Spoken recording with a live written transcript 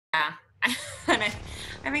And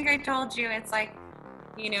I think I told you it's like,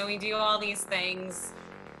 we do all these things,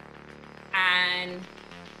 and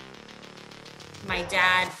my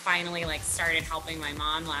dad finally like started helping my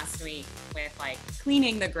mom last week with like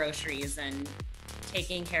cleaning the groceries and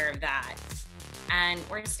taking care of that. And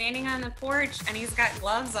we're standing on the porch and he's got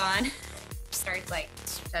gloves on. Starts like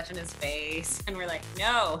touching his face and we're like,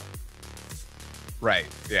 no. Right.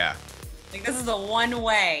 Yeah. Like, this is the one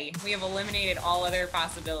way. We have eliminated all other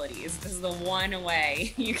possibilities. This is the one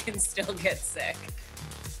way you can still get sick.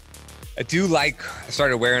 I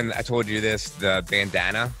started wearing, I told you this, the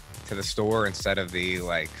bandana to the store instead of the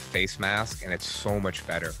like face mask, and it's so much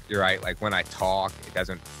better. You're right. Like when I talk, it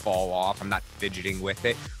doesn't fall off. I'm not fidgeting with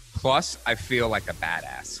it. Plus, I feel like a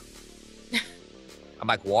badass. I'm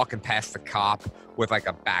like walking past the cop with like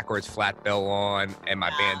a backwards flat bill on and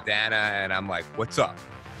my bandana, and I'm like, what's up?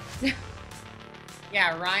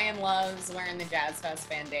 Yeah, Ryan loves wearing the Jazz Fest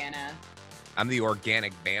bandana. I'm the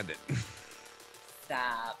organic bandit.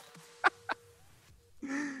 Stop.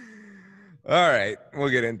 All right, we'll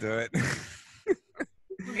get into it.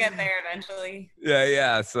 We'll get there eventually.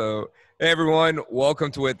 Yeah. So, hey everyone, welcome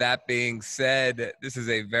to With That Being Said. This is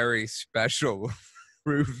a very special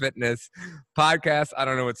True Fitness podcast. I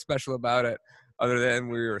don't know what's special about it, other than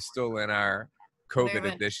we are still in our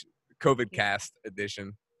COVID cast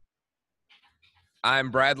edition.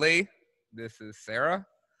 I'm Bradley. This is Sarah.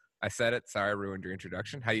 I said it. Sorry, I ruined your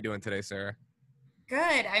introduction. How you doing today, Sarah?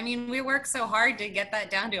 Good. I mean, we worked so hard to get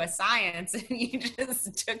that down to a science, and you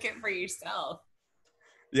just took it for yourself.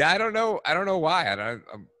 Yeah, I don't know. I don't know why. I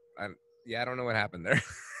don't know what happened there.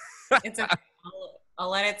 It's okay. I'll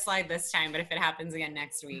let it slide this time, but if it happens again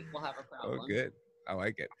next week, we'll have a problem. Oh, good. I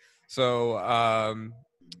like it. So,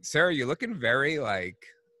 Sarah, you're looking very like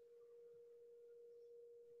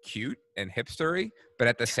cute and hipstery, but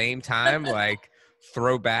at the same time, like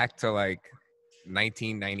throwback to like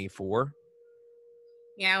 1994.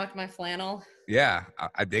 Yeah, with my flannel. Yeah,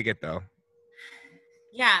 I dig it though.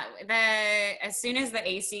 Yeah, as soon as the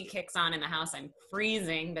AC kicks on in the house, I'm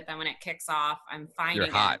freezing, but then when it kicks off, I'm fine. You're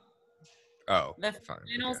again. hot. Oh, the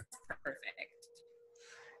flannel's perfect.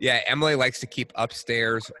 Yeah, Emily likes to keep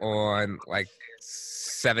upstairs on like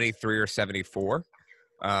 73 or 74.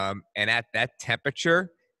 And at that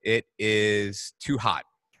temperature, it is too hot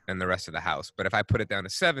in the rest of the house. But if I put it down to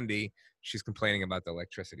 70, she's complaining about the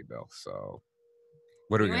electricity bill. So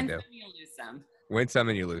what are we going to do? You lose some. Win some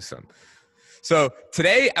and you lose some. So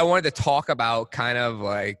today I wanted to talk about kind of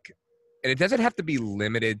like, and it doesn't have to be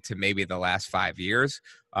limited to maybe the last 5 years,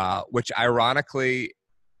 which ironically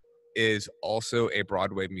is also a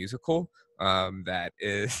Broadway musical that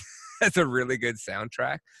is that's a really good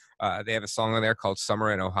soundtrack. They have a song on there called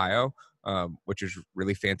Summer in Ohio, which is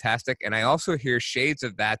really fantastic. And I also hear shades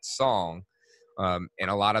of that song in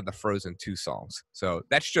a lot of the Frozen 2 songs. So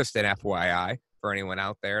that's just an FYI for anyone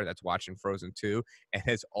out there that's watching Frozen 2 and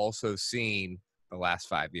has also seen the last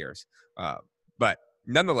 5 years. But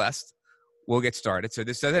nonetheless, we'll get started. So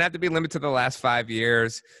this doesn't have to be limited to the last 5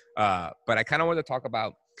 years, but I kind of want to talk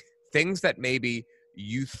about things that maybe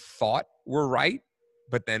you thought were right,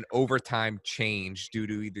 but then over time changed due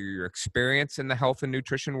to either your experience in the health and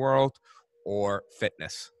nutrition world or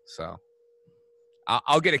fitness. So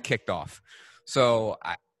I'll get it kicked off. So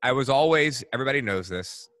I was always, everybody knows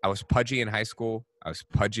this, I was pudgy in high school, I was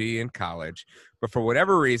pudgy in college, but for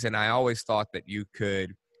whatever reason, I always thought that you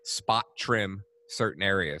could spot trim certain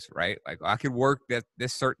areas, right? Like I could work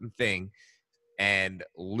this certain thing and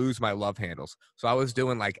lose my love handles. So I was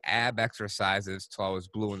doing like ab exercises till I was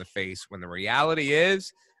blue in the face, when the reality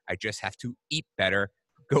is I just have to eat better,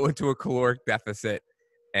 go into a caloric deficit,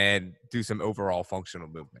 and do some overall functional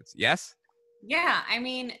movements. Yes? Yeah, I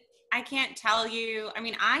mean, I can't tell you. I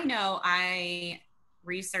mean, I know I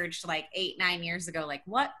researched like 8-9 years ago, like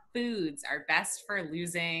what foods are best for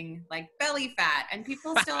losing like belly fat, and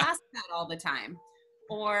people still ask that all the time.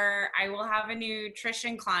 Or I will have a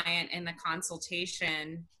nutrition client in the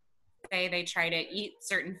consultation say they try to eat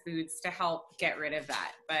certain foods to help get rid of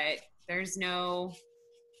that, but there's no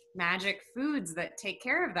magic foods that take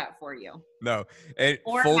care of that for you. No.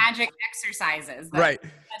 Or magic exercises that right.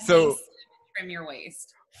 So trim your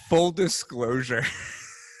waist. Full disclosure.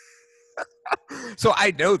 So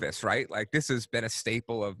I know this, right? Like this has been a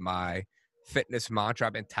staple of my fitness mantra.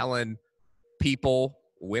 I've been telling people,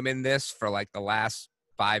 women, this for like the last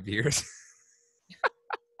 5 years.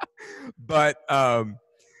 But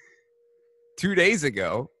 2 days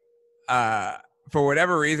ago, for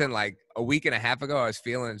whatever reason, like a week and a half ago, I was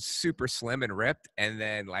feeling super slim and ripped. And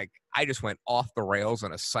then like I just went off the rails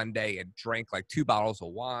on a Sunday and drank like 2 bottles of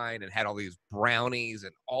wine and had all these brownies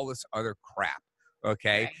and all this other crap.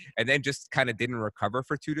 Okay. Right. And then just kind of didn't recover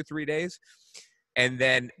for 2 to 3 days. And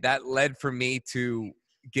then that led for me to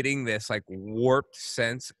getting this like warped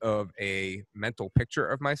sense of a mental picture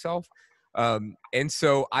of myself. And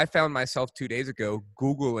so I found myself 2 days ago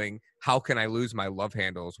Googling, how can I lose my love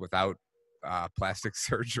handles without plastic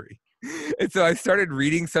surgery? And so I started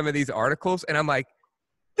reading some of these articles and I'm like,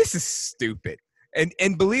 this is stupid.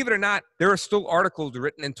 And believe it or not, there are still articles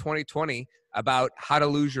written in 2020 about how to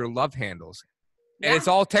lose your love handles. And Yeah. it's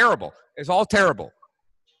all terrible. It's all terrible.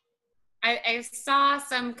 I saw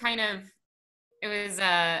some kind of, it was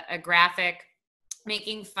a graphic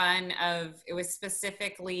making fun of, it was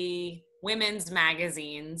specifically women's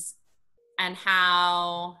magazines and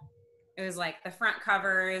how it was like the front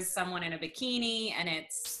cover is someone in a bikini and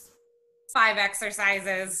it's 5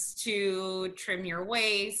 exercises to trim your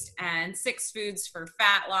waist and 6 foods for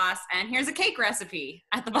fat loss. And here's a cake recipe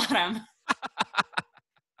at the bottom.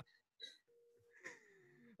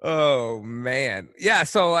 Oh man. Yeah,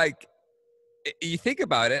 so like you think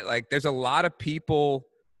about it, like there's a lot of people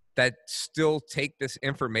that still take this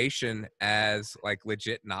information as like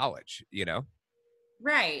legit knowledge, you know?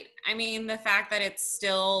 Right. I mean, the fact that it's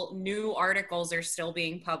still new articles are still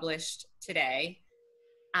being published today.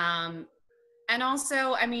 Um, and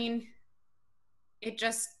also, I mean, it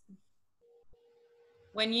just,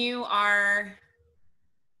 when you are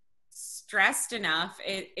stressed enough,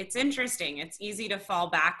 it's interesting. It's easy to fall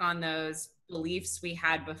back on those beliefs we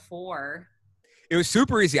had before. It was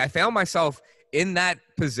super easy. I found myself in that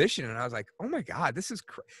position and I was like, "Oh my god, this is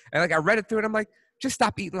and like I read it through and I'm like, just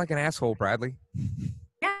stop eating like an asshole, Bradley."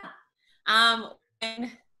 Yeah.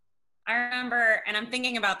 And I remember, and I'm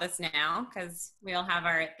thinking about this now because we'll have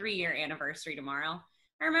our 3-year anniversary tomorrow.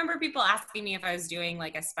 I remember people asking me if I was doing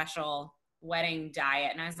like a special wedding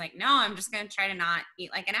diet. And I was like, no, I'm just going to try to not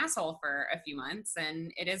eat like an asshole for a few months.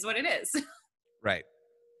 And it is what it is. Right.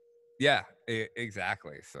 Yeah,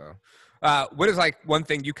 exactly. So, what is like one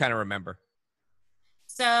thing you kind of remember?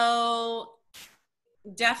 So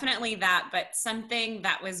definitely that. But something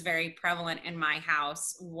that was very prevalent in my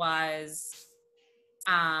house was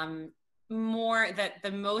um, more that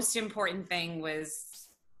the most important thing was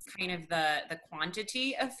kind of the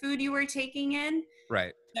quantity of food you were taking in.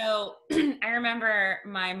 Right. So I remember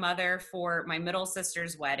my mother for my middle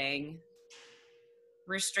sister's wedding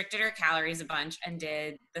restricted her calories a bunch and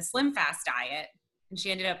did the slim fast diet. And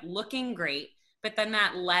she ended up looking great. But then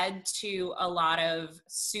that led to a lot of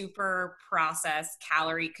super processed,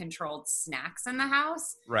 calorie controlled snacks in the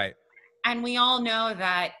house. Right. And we all know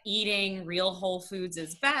that eating real whole foods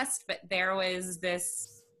is best, but there was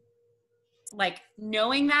this like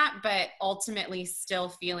knowing that, but ultimately still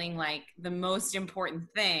feeling like the most important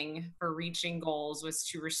thing for reaching goals was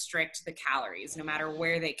to restrict the calories, no matter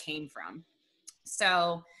where they came from.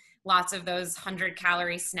 So lots of those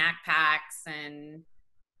 100-calorie snack packs and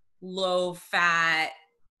low fat,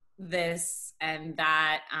 this and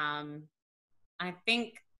that. I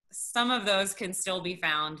think some of those can still be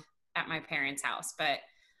found at my parents' house, but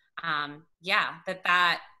yeah,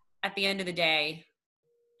 that at the end of the day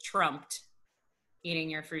trumped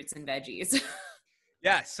eating your fruits and veggies.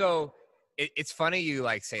 Yeah. So it's funny you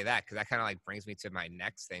like say that because that kind of like brings me to my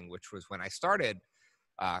next thing, which was when I started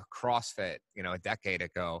CrossFit, a decade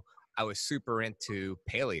ago. I was super into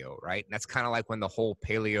paleo, right? And that's kind of like when the whole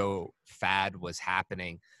paleo fad was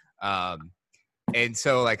happening. Um, and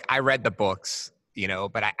so like I read the books,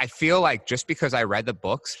 but I feel like just because I read the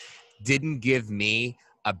books didn't give me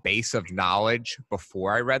a base of knowledge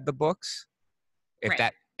before I read the books, if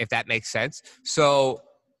Right. that makes sense. So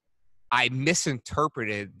I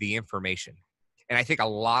misinterpreted the information. And I think a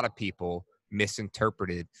lot of people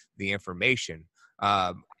misinterpreted the information,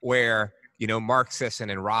 where, Mark Sisson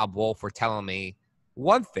and Rob Wolf were telling me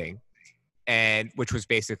one thing, and which was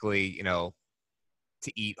basically, to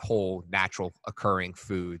eat whole, natural occurring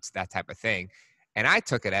foods, that type of thing. And I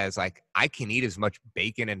took it as like, I can eat as much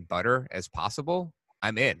bacon and butter as possible.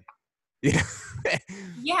 I'm in. Yeah.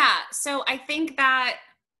 Yeah. So I think that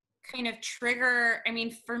kind of trigger, I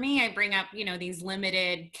mean, for me, I bring up, these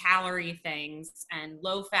limited calorie things and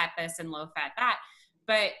low fat this and low fat that,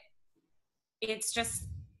 but it's just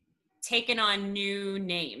taken on new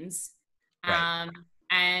names. Right. Um,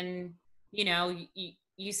 and,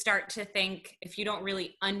 you start to think if you don't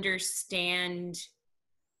really understand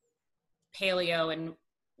paleo and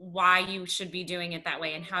why you should be doing it that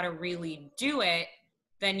way and how to really do it,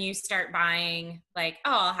 then you start buying like,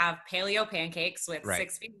 oh, I'll have paleo pancakes with Right.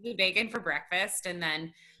 6 pieces of bacon for breakfast. And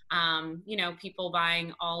then, people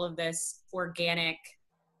buying all of this organic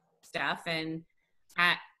stuff. And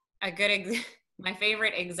a good, my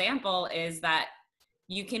favorite example is that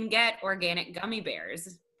you can get organic gummy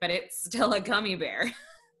bears, but it's still a gummy bear.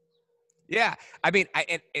 Yeah. I mean,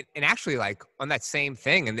 and actually, like, on that same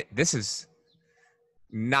thing, and this is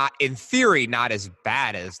not, in theory, not as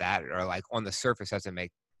bad as that, or like on the surface doesn't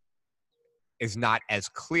make, is not as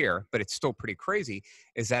clear, but it's still pretty crazy,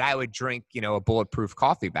 is that I would drink, a bulletproof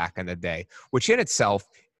coffee back in the day, which in itself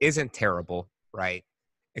isn't terrible, right?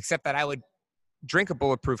 Except that I would drink a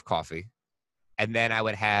bulletproof coffee, and then I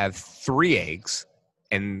would have 3 eggs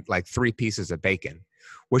and like 3 pieces of bacon,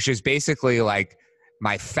 which is basically like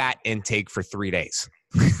my fat intake for 3 days.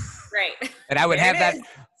 Right. And I would There have it that is.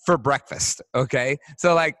 for breakfast. Okay.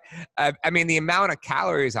 So like, I mean, the amount of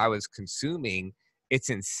calories I was consuming, it's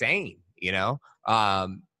insane,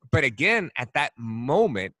 but again, at that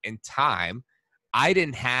moment in time, I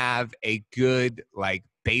didn't have a good like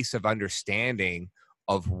base of understanding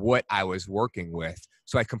of what I was working with.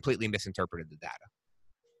 So I completely misinterpreted the data.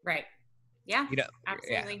 Right. Yeah, You know, yeah.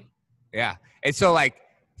 absolutely. Yeah. And so like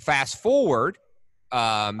fast forward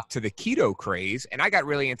to the keto craze, and I got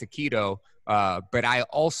really into keto, but I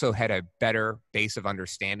also had a better base of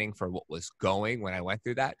understanding for what was going when I went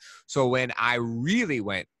through that. So when I really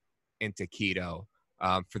went into keto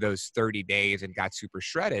for those 30 days and got super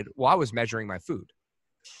shredded, well, I was measuring my food.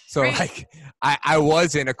 So Right. like I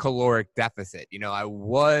was in a caloric deficit, I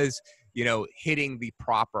was, hitting the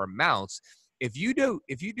proper amounts. If you do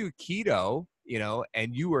keto,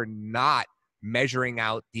 and you are not measuring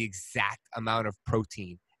out the exact amount of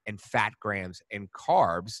protein and fat grams and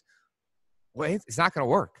carbs, well, it's not going to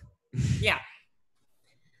work. Yeah.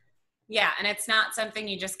 Yeah, and it's not something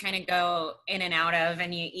you just kind of go in and out of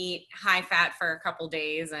and you eat high fat for a couple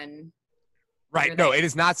days and Right. you're there. No, it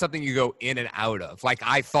is not something you go in and out of. Like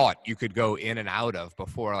I thought you could go in and out of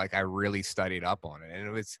before like I really studied up on it.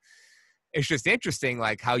 And it's just interesting,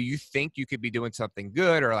 like how you think you could be doing something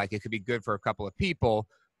good, or like it could be good for a couple of people,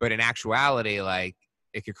 but in actuality, like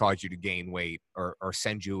it could cause you to gain weight or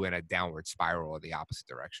send you in a downward spiral or the opposite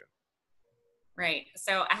direction. Right.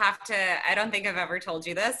 So I don't think I've ever told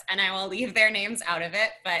you this, and I will leave their names out of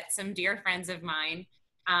it, but some dear friends of mine,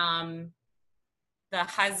 um, the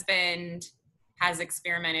husband has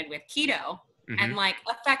experimented with keto Mm-hmm. and like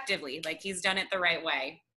effectively, like he's done it the right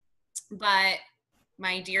way. But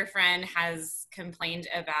my dear friend has complained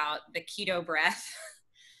about the keto breath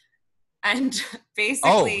and Oh,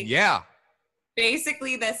 basically yeah.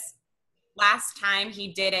 this last time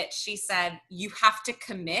he did it, she said, you have to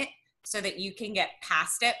commit so that you can get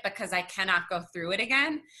past it because I cannot go through it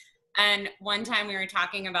again. And one time we were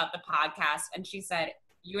talking about the podcast and she said,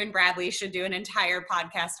 you and Bradley should do an entire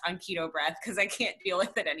podcast on keto breath because I can't deal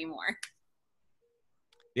with it anymore.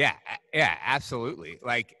 Yeah. Yeah, absolutely.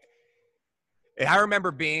 Like, and I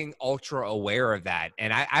remember being ultra aware of that.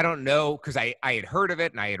 And I don't know, because I had heard of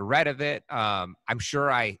it and I had read of it. I'm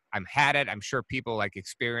sure I'm had it. I'm sure people like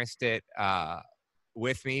experienced it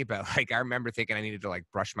with me, but like I remember thinking I needed to like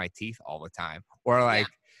brush my teeth all the time. Or Yeah. like,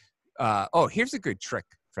 oh, here's a good trick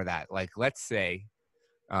for that. Like, let's say,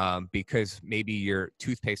 because maybe your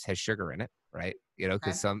toothpaste has sugar in it, right?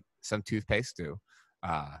 Because Okay. some toothpaste do.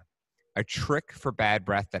 A trick for bad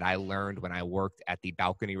breath that I learned when I worked at the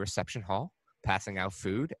balcony reception hall, passing out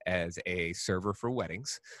food as a server for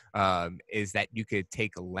weddings, is that you could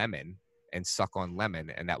take a lemon and suck on lemon,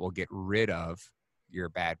 and that will get rid of your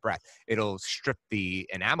bad breath. It'll strip the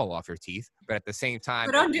enamel off your teeth, but at the same So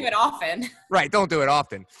time, don't do it often. right, don't do it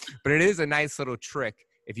often. But it is a nice little trick.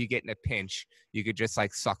 If you get in a pinch, you could just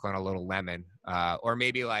like suck on a little lemon, or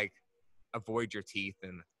maybe like avoid your teeth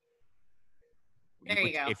and There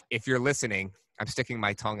you go. if you're listening, I'm sticking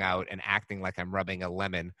my tongue out and acting like I'm rubbing a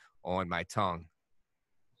lemon on my tongue.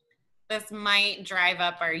 This might drive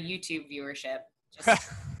up our YouTube viewership.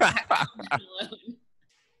 Just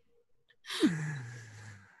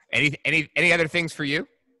any other things for you?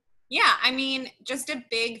 Yeah, I mean, just a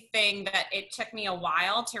big thing that it took me a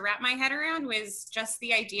while to wrap my head around was just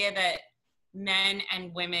the idea that men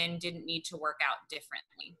and women didn't need to work out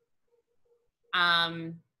differently.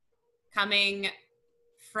 Coming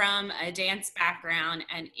from a dance background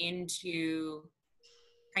and into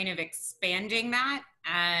kind of expanding that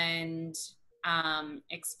and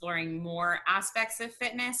exploring more aspects of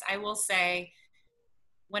fitness, I will say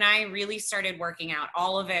when I really started working out,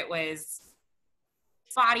 all of it was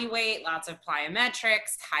body weight, lots of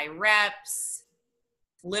plyometrics, high reps,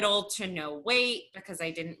 little to no weight because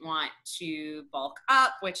I didn't want to bulk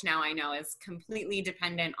up, which now I know is completely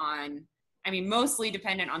dependent on, mostly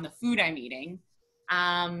dependent on the food I'm eating.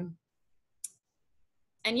 And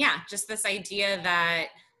yeah, just this idea that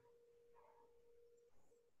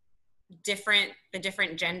the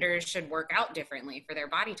different genders should work out differently for their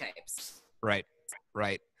body types. Right.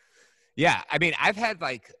 Right. Yeah. I mean, I've had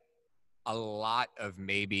like a lot of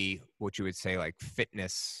maybe what you would say like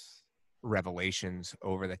fitness revelations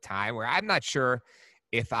over the time where I'm not sure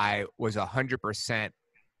if I was 100%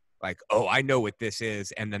 like, oh, I know what this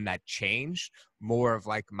is. And then that changed. More of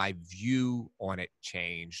like my view on it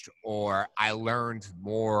changed, or I learned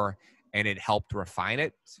more and it helped refine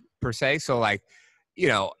it per se. So like, you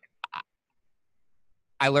know,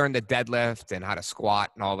 I learned the deadlift and how to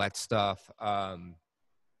squat and all that stuff a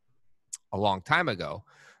long time ago.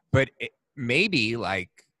 But maybe like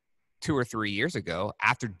 2 or 3 years ago,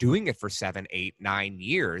 after doing it for 7, 8, 9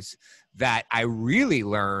 years, that I really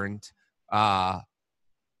learned uh,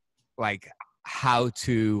 like how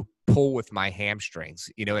to pull with my hamstrings,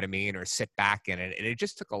 you know what I mean? Or sit back in it. And it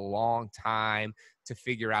just took a long time to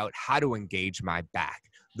figure out how to engage my back.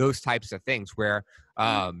 Those types of things where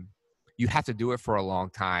you have to do it for a long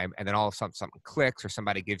time. And then all of a sudden something clicks or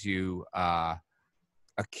somebody gives you a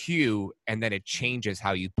cue and then it changes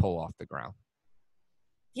how you pull off the ground.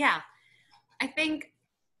 Yeah. I think,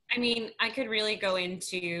 I mean, I could really go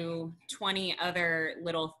into 20 other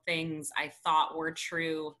little things I thought were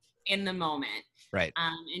true in the moment. Right.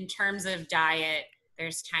 In terms of diet,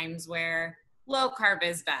 there's times where low carb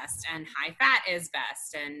is best and high fat is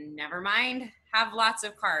best, and never mind, have lots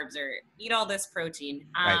of carbs or eat all this protein.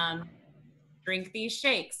 Right. Drink these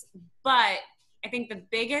shakes. But I think the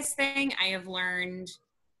biggest thing I have learned,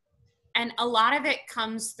 and a lot of it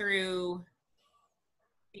comes through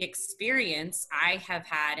the experience I have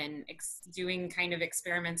had and doing kind of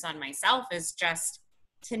experiments on myself, is just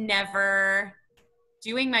to never,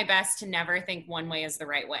 doing my best to never think one way is the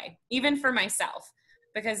right way, even for myself,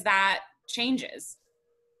 because that changes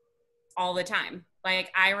all the time.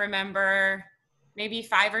 Like I remember maybe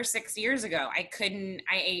 5 or 6 years ago, I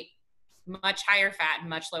ate much higher fat and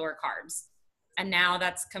much lower carbs. And now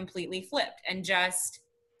that's completely flipped. And just,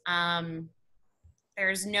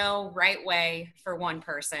 there's no right way for one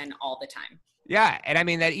person all the time. Yeah. And I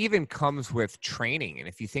mean, that even comes with training. And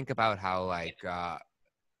if you think about how like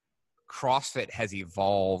CrossFit has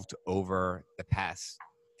evolved over the past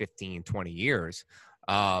 15, 20 years,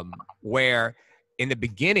 where in the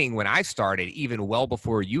beginning, when I started, even well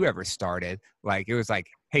before you ever started, like it was like,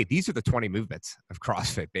 hey, these are the 20 movements of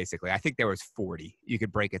CrossFit, basically. I think there was 40. You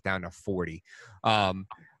could break it down to 40.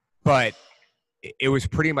 But it was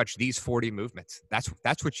pretty much these 40 movements. That's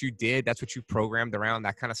what you did. That's what you programmed around,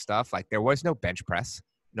 that kind of stuff. Like there was no bench press.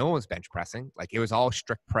 No one was bench pressing. Like it was all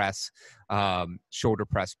strict press, shoulder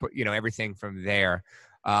press, but you know, everything from there.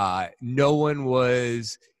 No one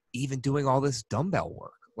was even doing all this dumbbell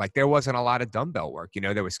work. Like there wasn't a lot of dumbbell work. You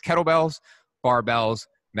know, there was kettlebells, barbells,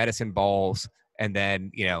 medicine balls, and then,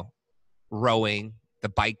 you know, rowing. The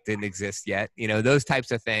bike didn't exist yet, you know, those types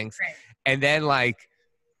of things. Right. And then like,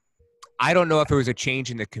 I don't know if it was a change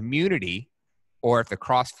in the community or if the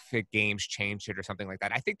CrossFit Games changed it or something like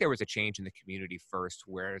that. I think there was a change in the community first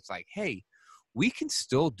where it's like, hey, we can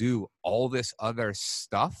still do all this other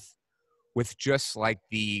stuff with just like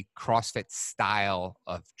the CrossFit style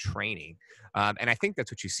of training. And I think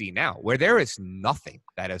that's what you see now, where there is nothing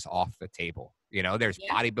that is off the table. You know, there's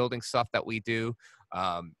bodybuilding stuff that we do,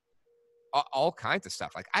 all kinds of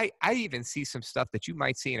stuff. Like I even see some stuff that you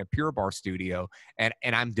might see in a Pure Barre studio, and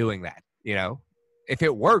I'm doing that. You know, if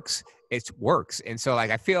it works, it works. And so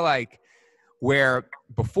like, I feel like where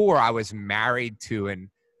before I was married to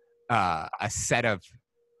a set of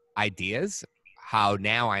ideas, how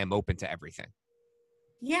now I am open to everything.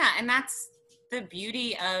 Yeah. And that's the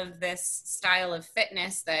beauty of this style of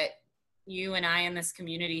fitness that you and I in this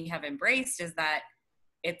community have embraced, is that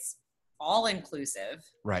it's all inclusive.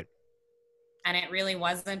 Right. And it really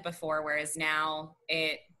wasn't before, whereas now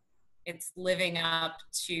it's living up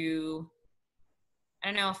to, I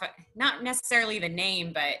don't know if not necessarily the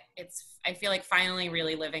name, but I feel like finally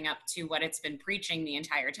really living up to what it's been preaching the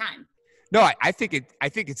entire time. No, I think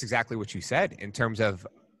it's exactly what you said in terms of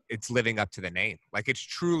it's living up to the name. Like it's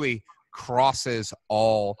truly crosses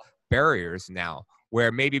all barriers now, where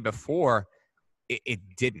maybe before it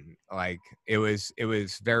didn't. Like it was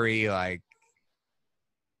very like,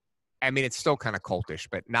 I mean, it's still kind of cultish,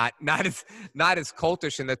 but not as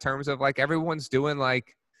cultish in the terms of like everyone's doing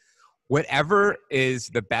like whatever is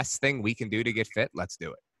the best thing we can do to get fit. Let's do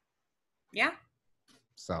it. Yeah.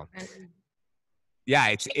 So, and yeah,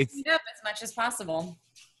 it's up as much as possible.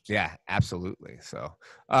 Yeah, absolutely. So,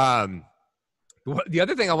 the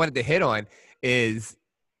other thing I wanted to hit on is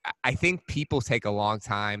I think people take a long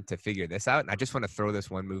time to figure this out, and I just want to throw this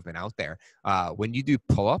one movement out there. When you do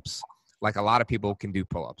pull-ups, like a lot of people can do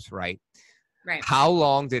pull-ups, right? Right. How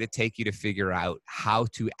long did it take you to figure out how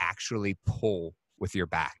to actually pull with your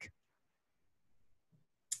back?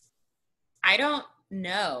 I don't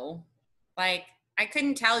know. Like, I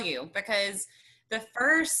couldn't tell you because the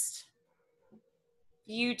first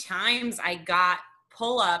few times I got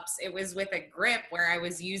pull-ups, it was with a grip where I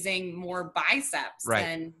was using more biceps Right.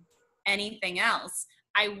 than anything else.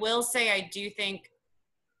 I will say I do think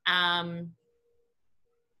um,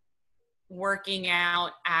 working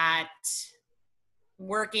out at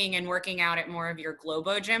working out at more of your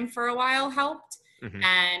Globo gym for a while helped. Hmm.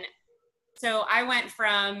 And so I went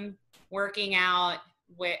from working out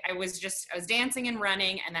I was dancing and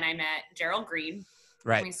running, and then I met Gerald Green.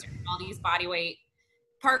 Right. We started all these body weight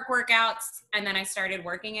park workouts, and then I started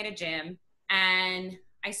working at a gym, and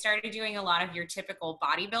I started doing a lot of your typical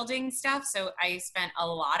bodybuilding stuff. So I spent a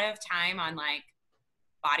lot of time on like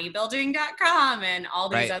bodybuilding.com and all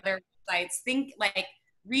these Right. other sites, think like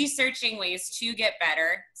researching ways to get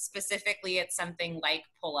better. Specifically, it's something like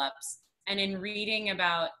pull-ups. And in reading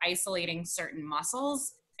about isolating certain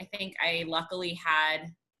muscles, I think I luckily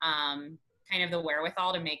had kind of the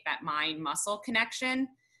wherewithal to make that mind muscle connection.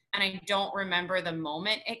 And I don't remember the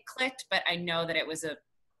moment it clicked, but I know that it was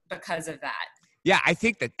because of that. Yeah, I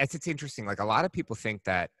think that it's interesting. Like a lot of people think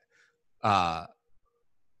that uh,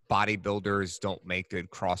 bodybuilders don't make good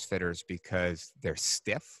CrossFitters because they're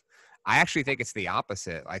stiff. I actually think it's the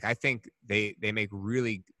opposite. Like I think they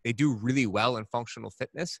do really well in functional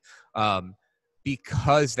fitness um,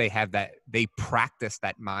 because they practice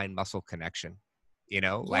that mind muscle connection.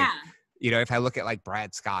 Like Yeah. if I look at like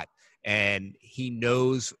Brad Scott and he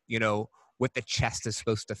knows what the chest is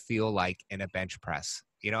supposed to feel like in a bench press.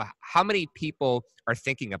 How many people are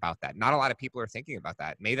thinking about that? Not a lot of people are thinking about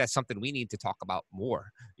that. Maybe that's something we need to talk about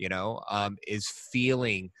more. Is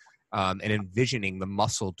feeling and envisioning the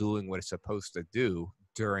muscle doing what it's supposed to do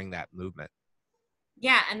during that movement.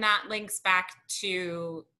 Yeah. And that links back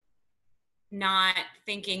to not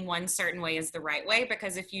thinking one certain way is the right way,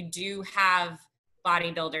 because if you do have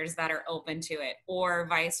bodybuilders that are open to it, or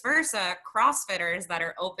vice versa, CrossFitters that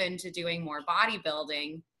are open to doing more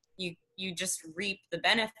bodybuilding, you just reap the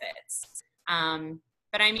benefits.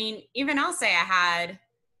 But I mean, even I'll say I had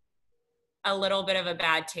a little bit of a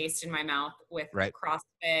bad taste in my mouth with Right.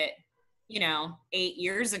 CrossFit, 8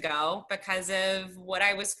 years ago because of what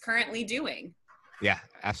I was currently doing. Yeah,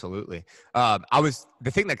 absolutely.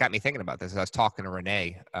 The thing that got me thinking about this is I was talking to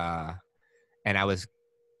Renee, and I was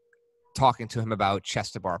talking to him about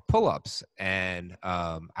chest to bar pull-ups, and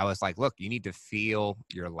I was like, look, you need to feel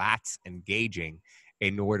your lats engaging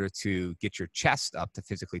in order to get your chest up to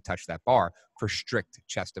physically touch that bar for strict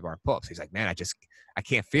chest to bar pull-ups. He's like, man, I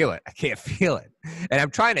can't feel it. I can't feel it. And I'm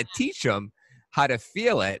trying to teach him how to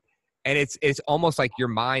feel it, and it's almost like your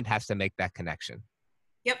mind has to make that connection.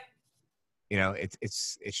 Yep.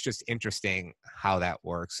 It's just interesting how that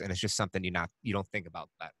works, and it's just something you don't think about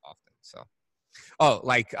that often. So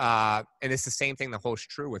and it's the same thing that holds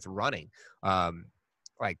true with running.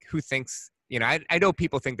 Like who thinks, I know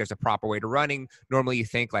people think there's a proper way to running. Normally you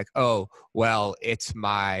think like, oh, well, it's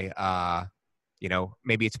my,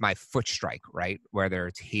 maybe it's my foot strike, right? Whether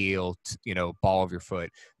it's heel, ball of your foot,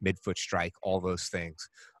 midfoot strike, all those things.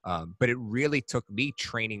 But it really took me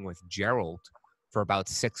training with Gerald for about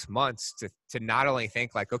 6 months to not only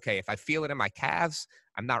think like, okay, if I feel it in my calves,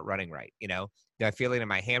 I'm not running right. Do I feel it in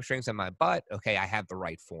my hamstrings and my butt? Okay, I have the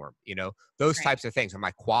right form. Those Right. types of things. When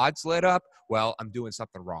my quads lit up, well, I'm doing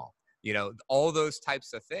something wrong. All those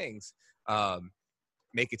types of things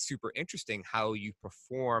make it super interesting how you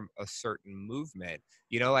perform a certain movement.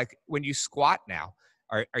 Like when you squat now,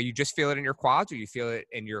 are you just feeling it in your quads, or you feel it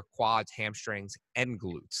in your quads, hamstrings, and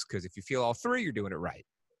glutes? Because if you feel all three, you're doing it right.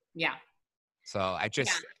 Yeah. So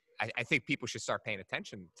Yeah. I think people should start paying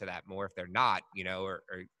attention to that more if they're not, or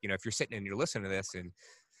if you're sitting and you're listening to this and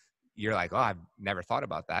you're like, oh, I've never thought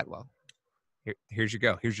about that. Well, here's you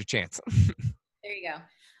go. Here's your chance. There you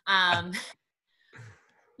go.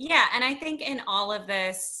 Yeah. And I think in all of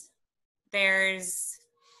this, there's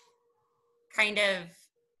kind of,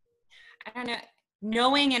 I don't know,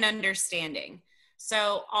 knowing and understanding.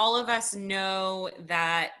 So all of us know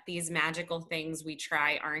that these magical things we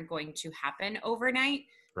try aren't going to happen overnight,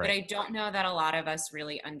 but Right. I don't know that a lot of us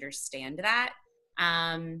really understand that.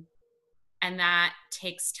 Um, and that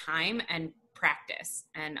takes time and practice,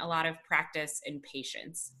 and a lot of practice and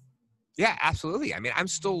patience. Yeah, absolutely. I mean, I'm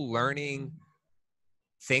still learning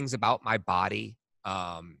things about my body,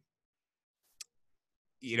 um,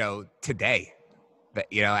 today that,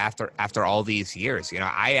 after all these years,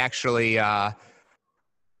 I actually, I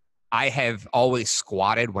have always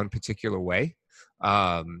squatted one particular way,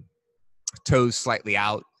 um, toes slightly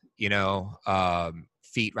out,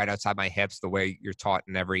 feet right outside my hips, the way you're taught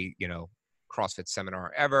in every, CrossFit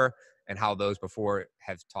seminar ever, and how those before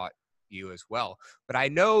have taught, you as well. But I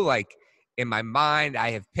know, like, in my mind,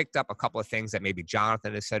 I have picked up a couple of things that maybe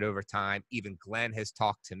Jonathan has said over time. Even Glenn has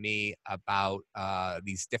talked to me about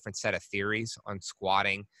these different set of theories on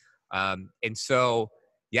squatting. And so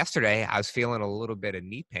yesterday I was feeling a little bit of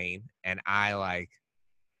knee pain, and I like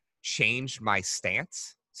changed my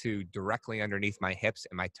stance to directly underneath my hips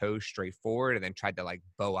and my toes straight forward, and then tried to like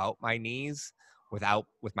bow out my knees with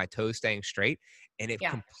my toes staying straight, and it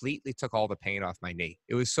Yeah. completely took all the pain off my knee.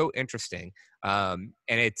 It was so interesting. And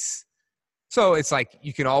it's like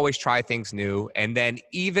you can always try things new. And then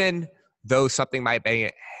even though something might be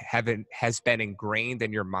has been ingrained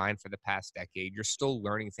in your mind for the past decade, you're still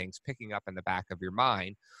learning things, picking up in the back of your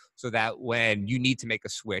mind, so that when you need to make a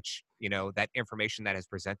switch, that information that has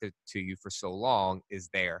presented to you for so long is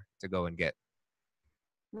there to go and get.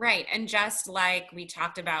 Right. And just like we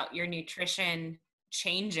talked about, your nutrition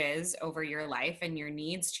changes over your life and your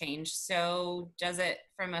needs change, so does it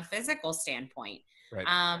from a physical standpoint.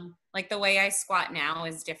 Right. Like the way I squat now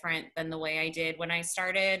is different than the way I did when I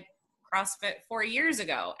started CrossFit 4 years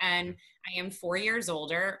ago. And I am 4 years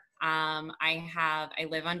older. I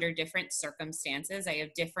live under different circumstances. I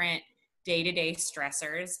have different day-to-day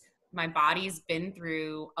stressors. My body's been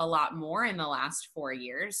through a lot more in the last 4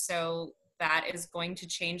 years. So that is going to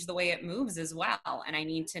change the way it moves as well. And I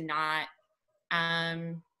need to not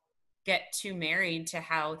get too married to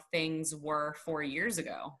how things were 4 years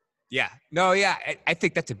ago. Yeah. No, yeah. I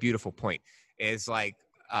think that's a beautiful point. Is like,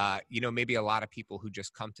 maybe a lot of people who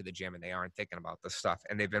just come to the gym and they aren't thinking about this stuff,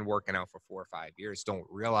 and they've been working out for 4 or 5 years, don't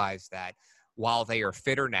realize that while they are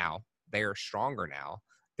fitter now, they are stronger now,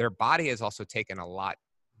 their body has also taken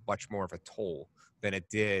much more of a toll than it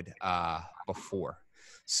did before.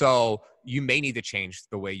 So you may need to change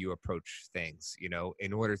the way you approach things,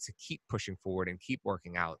 in order to keep pushing forward and keep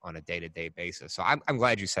working out on a day-to-day basis. So I'm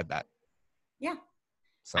glad you said that. Yeah.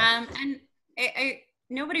 So And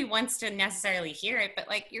nobody wants to necessarily hear it, but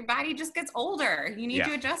like your body just gets older. You need yeah.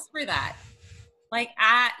 to adjust for that. Like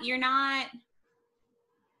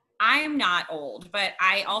I'm not old, but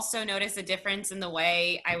I also notice a difference in the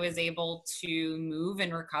way I was able to move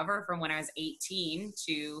and recover from when I was 18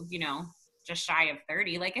 to, just shy of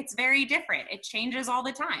 30. Like it's very different. It changes all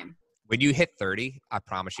the time. When you hit 30, I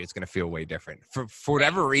promise you it's going to feel way different. For Right.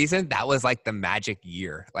 whatever reason, that was like the magic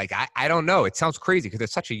year. Like, I don't know. It sounds crazy because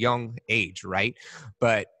it's such a young age, right?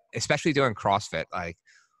 But especially doing CrossFit, like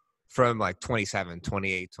from like 27,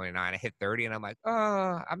 28, 29, I hit 30 and I'm like,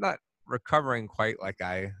 I'm not recovering quite like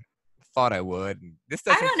I thought I would. And this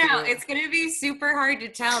I doesn't don't know. feel It's going to be super hard to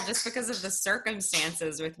tell just because of the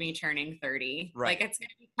circumstances with me turning 30. right. Like it's going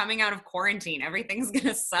to be coming out of quarantine. Everything's going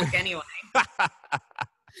to suck anyway.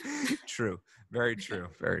 True. Very true.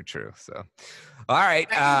 Very true. So, all right.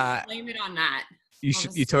 I can blame it on that.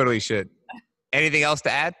 You totally should. Anything else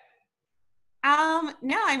to add?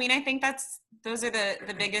 No, I mean, I think those are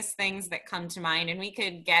the biggest things that come to mind, and we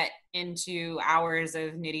could get into hours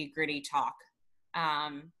of nitty gritty talk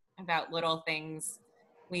about little things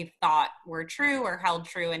we thought were true or held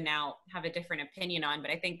true and now have a different opinion on.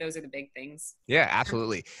 But I think those are the big things. Yeah,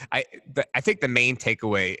 absolutely. I think the main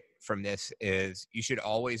takeaway from this is you should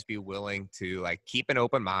always be willing to like keep an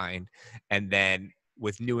open mind, and then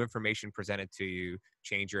with new information presented to you,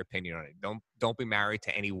 change your opinion on it. Don't be married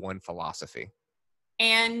to any one philosophy.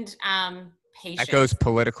 And patience. That goes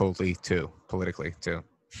politically too. And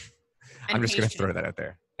I'm just going to patience. throw that out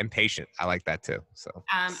there. And patient. I like that too. So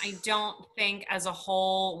I don't think as a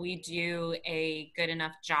whole we do a good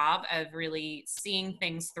enough job of really seeing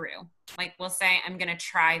things through. Like we'll say, I'm going to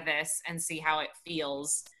try this and see how it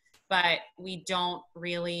feels, but we don't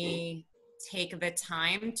really take the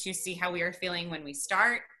time to see how we are feeling when we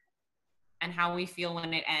start and how we feel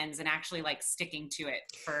when it ends, and actually like sticking to it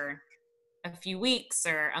for a few weeks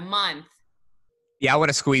or a month. yeah, I want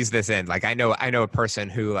to squeeze this in. Like I know a person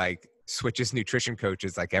who like switches nutrition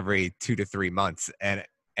coaches like every 2 to 3 months, and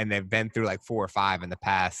they've been through like 4 or 5 in the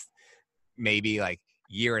past, maybe like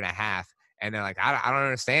year and a half. And they're like, I don't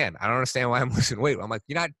understand. I don't understand why I'm losing weight. I'm like,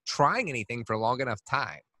 you're not trying anything for a long enough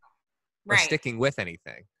time or Right. sticking with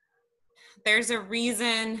anything. There's a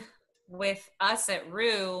reason with us at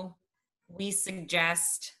Rue, we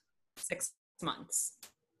suggest 6 months.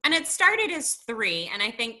 And it started as 3, and I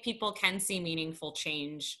think people can see meaningful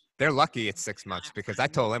change. They're lucky it's 6 months because I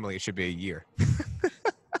told Emily it should be a year.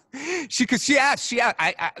 She asked,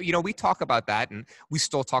 we talk about that, and we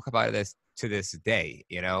still talk about this to this day,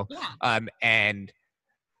 Yeah. And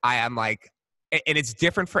I am like, and it's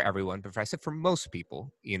different for everyone, but I said for most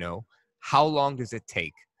people, how long does it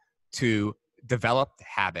take to develop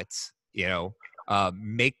habits,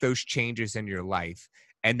 make those changes in your life,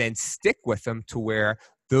 and then stick with them to where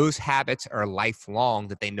those habits are lifelong,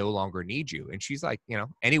 that they no longer need you. And she's like,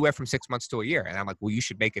 anywhere from 6 months to a year. And I'm like, well, you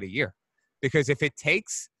should make it a year, because if it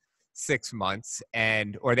takes 6 months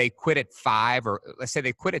or they quit at 5, or let's say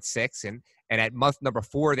they quit at 6, and at month number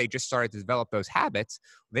 4, they just started to develop those habits,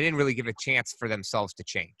 they didn't really give a chance for themselves to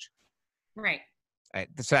change. Right.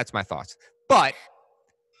 So that's my thoughts. But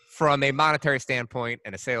from a monetary standpoint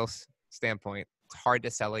and a sales standpoint, it's hard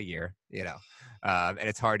to sell a year, and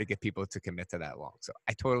it's hard to get people to commit to that long. So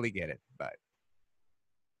I totally get it, but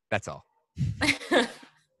that's all.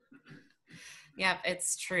 Yep,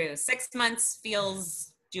 it's true. 6 months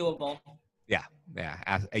feels doable. Yeah.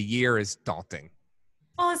 A year is daunting.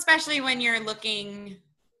 Well, especially when you're looking,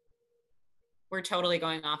 we're totally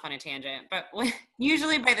going off on a tangent, but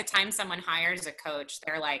usually by the time someone hires a coach,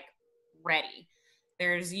 they're like ready.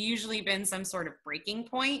 There's usually been some sort of breaking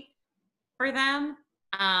point for them.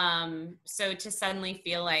 So to suddenly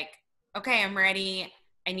feel like, okay, I'm ready,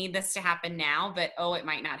 I need this to happen now, but it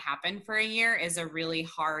might not happen for a year, is a really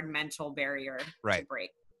hard mental barrier to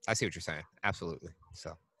break. I see what you're saying. Absolutely.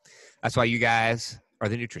 So that's why you guys are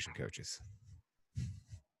the nutrition coaches.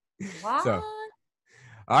 What? So,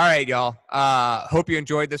 all right, y'all. Hope you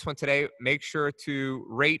enjoyed this one today. Make sure to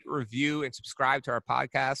rate, review, and subscribe to our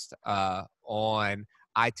podcast on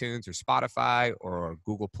iTunes or Spotify or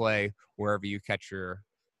Google Play, wherever you catch your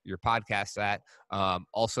podcasts at.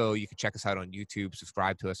 Also, you can check us out on YouTube.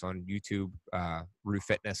 Subscribe to us on YouTube, Rue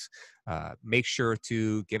Fitness. Make sure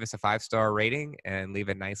to give us a 5-star rating and leave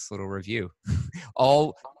a nice little review.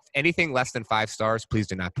 Anything less than 5 stars, please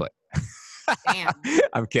do not put. Damn.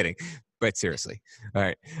 I'm kidding, but seriously. All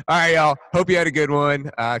right, y'all. Hope you had a good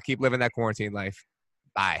one. Keep living that quarantine life.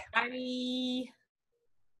 Bye. Bye.